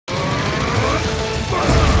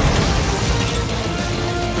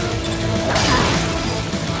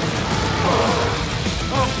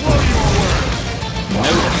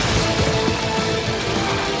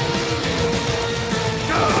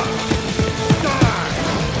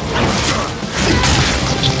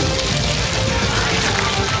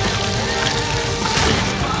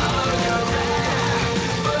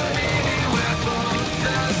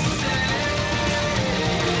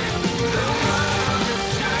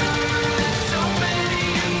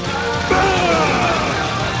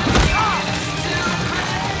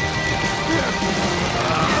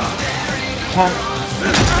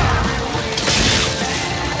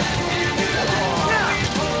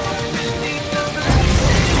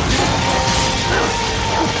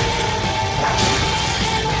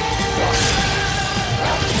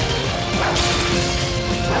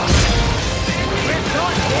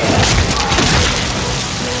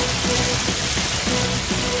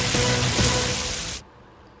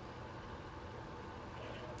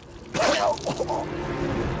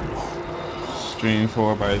Stream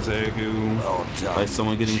 4 by Zagu. By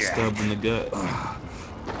someone getting stabbed in the gut.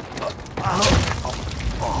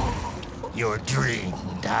 Your dream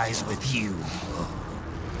dies with you.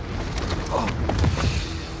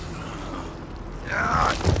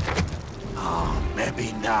 Oh,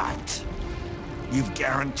 maybe not. You've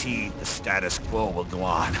guaranteed the status quo will go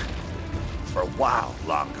on. For a while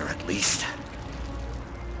longer, at least.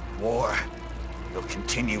 War will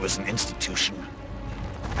continue as an institution.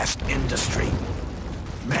 As an industry.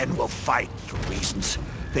 Men will fight for reasons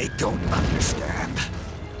they don't understand.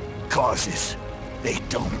 Causes they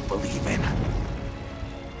don't believe in.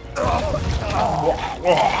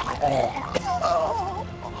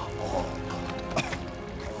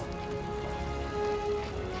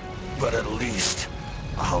 But at least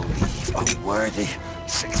I'll leave a worthy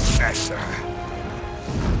successor.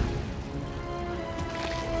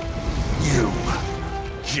 You,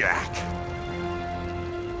 Jack.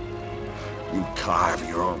 You carve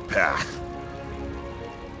your own path.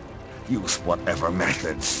 Use whatever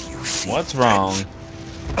methods you see. What's wrong?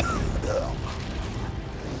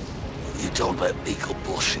 You don't let legal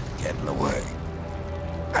bullshit get in the way.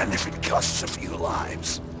 And if it costs a few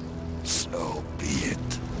lives, so be it.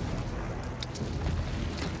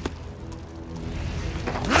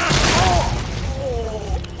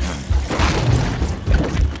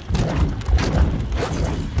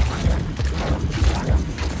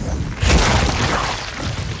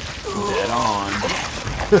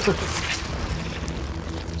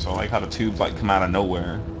 So I like how the tubes like come out of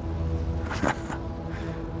nowhere.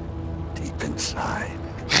 Deep inside.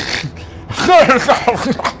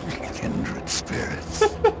 Kindred spirits.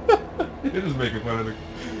 It is making fun of the...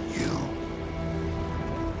 You.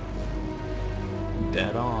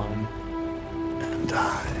 Dead on. And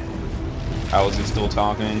I. How is it still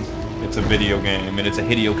talking? It's a video game and it's a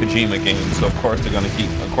Hideo Kojima game, so of course they're gonna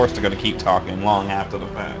keep talking long after the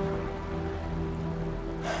fact.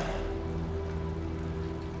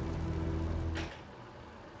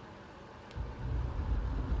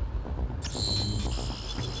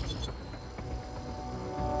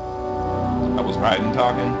 Raiden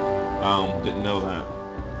talking? Didn't know that.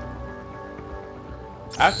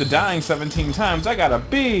 After dying 17 times, I got a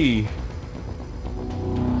B!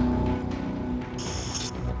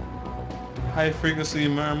 High frequency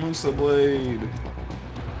Maramusa blade.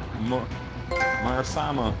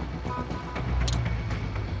 Marasama.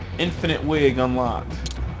 Infinite wig unlocked.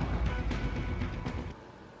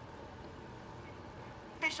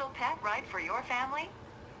 Official pet ride for your family?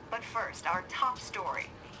 But first, our top story.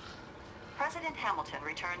 President Hamilton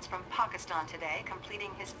returns from Pakistan today, completing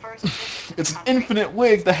his first visit to the It's country. infinite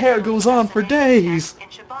wig. The hair goes on for days. In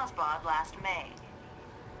Shahbazbad last May.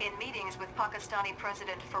 In meetings with Pakistani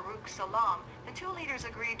President Farooq Salam, the two leaders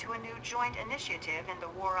agreed to a new joint initiative in the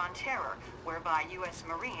War on Terror, whereby U.S.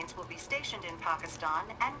 Marines will be stationed in Pakistan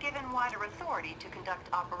and given wider authority to conduct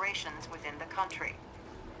operations within the country.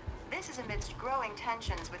 This is amidst growing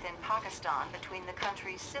tensions within Pakistan between the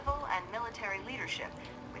country's civil and military leadership,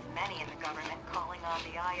 with many in the government calling on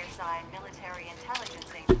the ISI military intelligence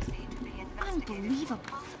agency to be investigated.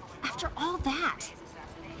 Unbelievable. After all that.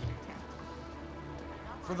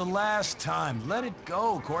 For the last time, let it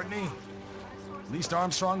go, Courtney. At least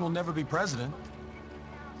Armstrong will never be president.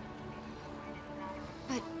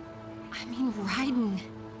 But, I mean, Raiden.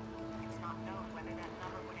 It's not known whether that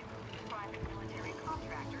number would include private military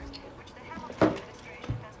contractors, which the Hamilton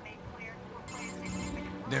administration has made clear will play a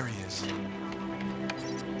significant role. There he is.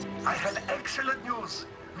 I have excellent news.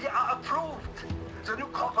 We are approved. The new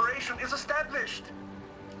corporation is established.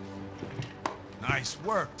 Nice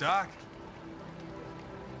work, Doc.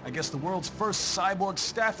 I guess the world's first cyborg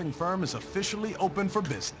staffing firm is officially open for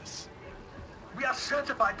business. We are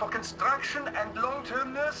certified for construction and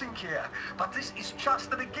long-term nursing care. But this is just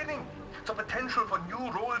the beginning. The potential for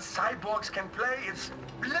new roles cyborgs can play is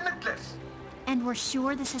limitless. And we're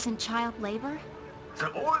sure this isn't child labor?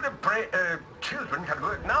 The older children can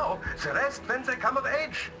work now, the rest when they come of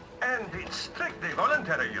age. And it's strictly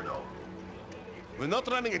voluntary, you know. We're not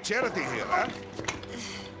running a charity here, huh?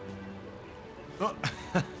 Oh.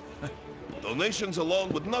 Donations alone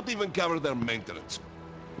would not even cover their maintenance.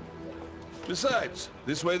 Besides,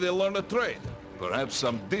 this way they'll learn a trade. Perhaps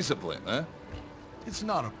some discipline, huh? It's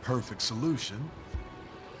not a perfect solution.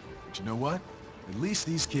 But you know what? At least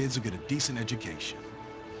these kids will get a decent education.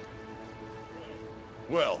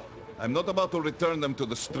 Well, I'm not about to return them to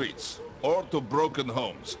the streets, or to broken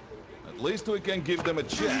homes. At least we can give them a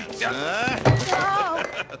chance,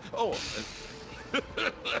 huh? Oh.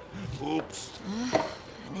 Oops.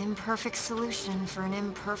 An imperfect solution for an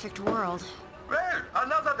imperfect world. Well,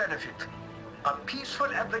 another benefit. A peaceful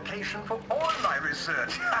application for all my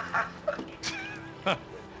research.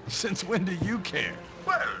 Since when do you care?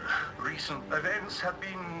 Well, recent events have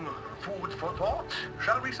been food for thought,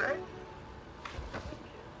 shall we say?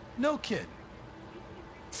 No kidding.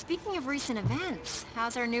 Speaking of recent events,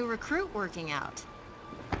 how's our new recruit working out?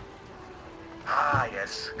 Ah,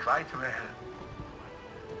 yes, quite well.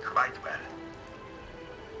 Quite well.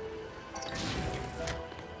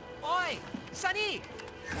 Oi! Sonny!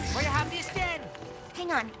 Where you have this then?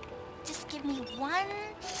 Hang on. Just give me 1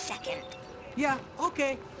 second. Yeah,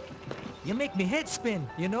 okay. You make me head spin,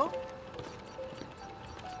 you know?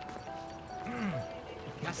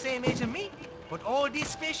 You're same age as me, but all this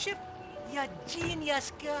spaceship, you're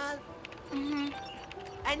genius, girl. Mm-hmm.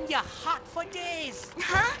 And you're hot for days.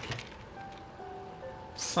 Huh?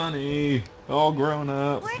 Sonny, all grown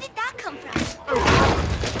up. Where did that come from?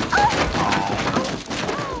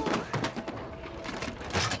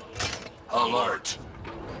 Alert.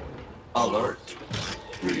 Alert.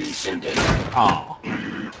 Rescinded. Aw.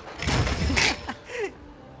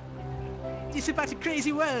 This about a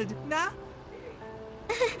crazy world, nah?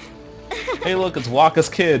 Hey, look, it's Waka's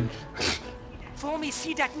kid. For me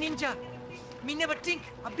see that ninja, me never think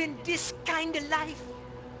I've been this kind of life.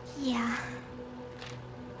 Yeah.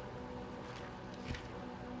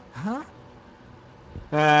 Huh?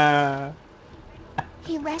 Ah.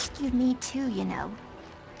 He rescued me too, you know.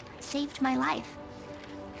 Saved my life.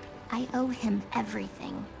 I owe him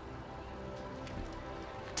everything.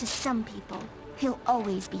 To some people, he'll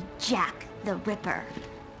always be Jack the Ripper.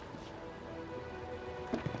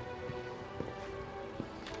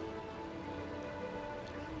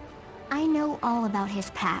 I know all about his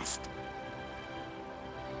past.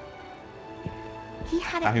 He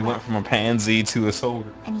had it How he went rough, from a pansy to a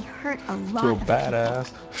soldier and he hurt a lot to a of people.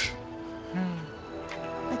 badass.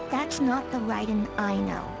 But that's not the Raiden I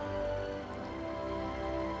know.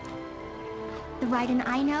 The Raiden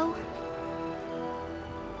I know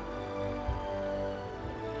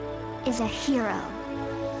is a hero.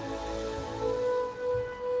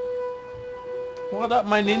 What up,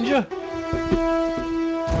 my ninja?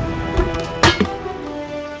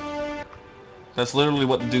 That's literally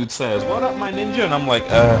what the dude says. What up, my ninja? And I'm like,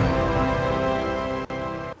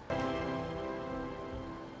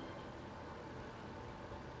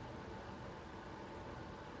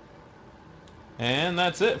 And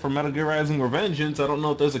that's it for Metal Gear Rising: Revengeance. I don't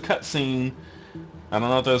know if there's a cutscene. I don't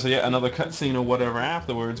know if there's yet another cutscene or whatever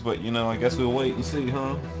afterwards, but you know, I guess we'll wait and see,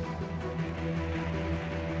 huh?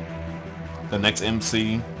 The next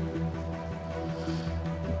MC.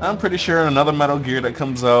 I'm pretty sure in another Metal Gear that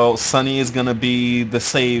comes out, Sonny is gonna be the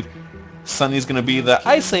save. Sonny's gonna be the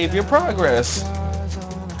I save your progress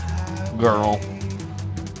girl.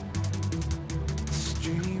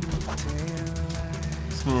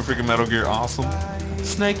 This movie freaking Metal Gear awesome.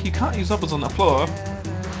 Snake, you can't use weapons on the floor.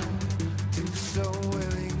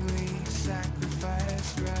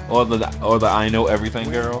 Or the I know everything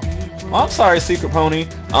girl. Well, I'm sorry, Secret Pony.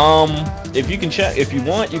 If you can check, if you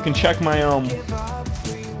want, you can check my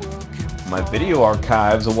my video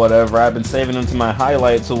archives or whatever. I've been saving them to my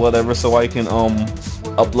highlights or whatever so I can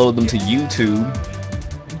upload them to YouTube.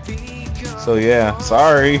 So yeah,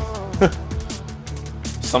 sorry.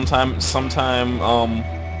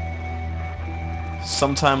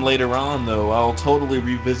 sometime later on though, I'll totally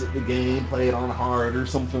revisit the game, play it on hard or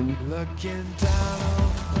something.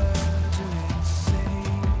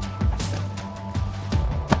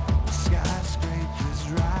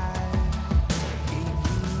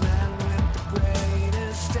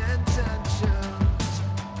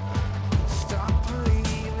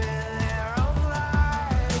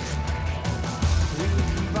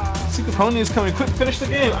 Secret Pony is coming. Quick, finish the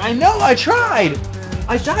game. I know, I tried.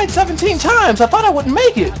 I died 17 times. I thought I wouldn't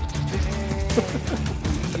make it.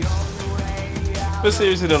 But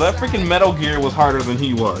seriously though, that freaking Metal Gear was harder than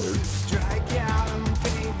he was.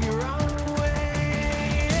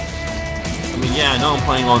 I mean, yeah, I know I'm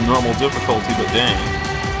playing on normal difficulty, but dang.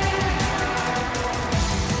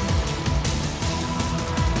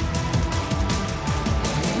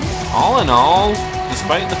 All in all,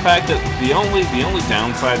 despite the fact that the only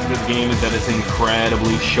downside to this game is that it's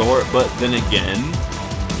incredibly short, but then again,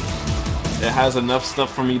 it has enough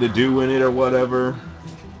stuff for me to do in it or whatever.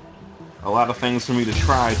 a lot of things for me to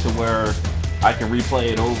try to where I can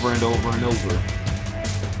replay it over and over and over.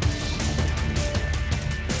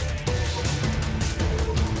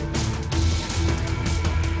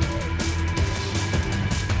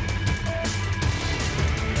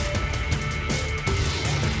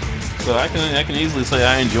 So I can easily say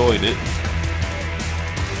I enjoyed it.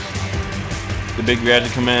 The big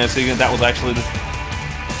gadget command sequence, that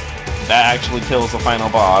actually kills the final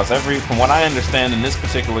boss. From what I understand in this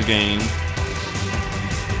particular game,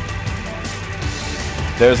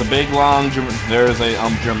 there's a dramatic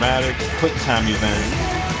quick time event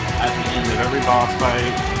at the end of every boss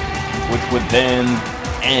fight, which would then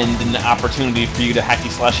end in the opportunity for you to hacky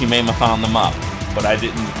slashy mammothon them up. But I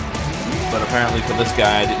didn't. But apparently for this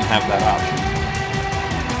guy, I didn't have that option.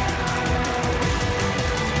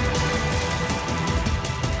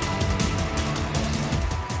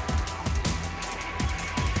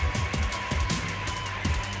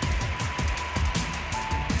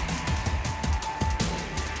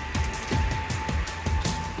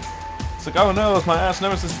 It's like, oh no, it's my ass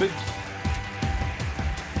nemesis big.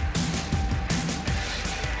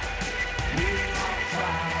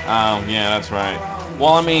 Oh, yeah, that's right.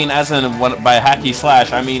 Well, I mean, as in by hacky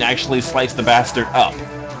slash, I mean actually slice the bastard up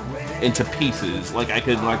into pieces, like I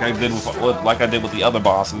did with the other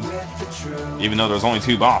bosses. Even though there's only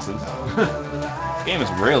 2 bosses. This game is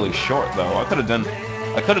really short, though. I could have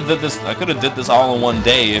did this all in one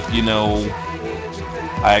day if, you know,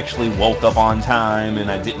 I actually woke up on time and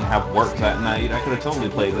I didn't have work that night. I could have totally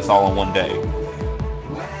played this all in one day.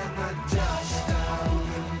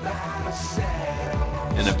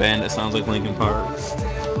 In a band that sounds like Linkin Park.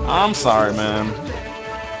 I'm sorry, man.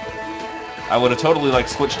 I would have totally like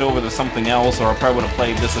switched over to something else, or I probably would have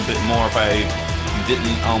played this a bit more if I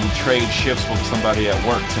didn't trade shifts with somebody at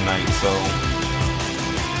work tonight. So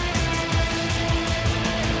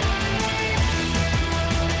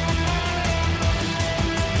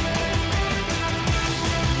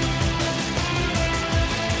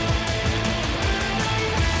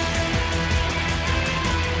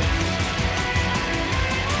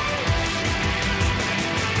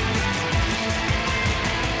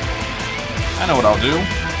I know what I'll do.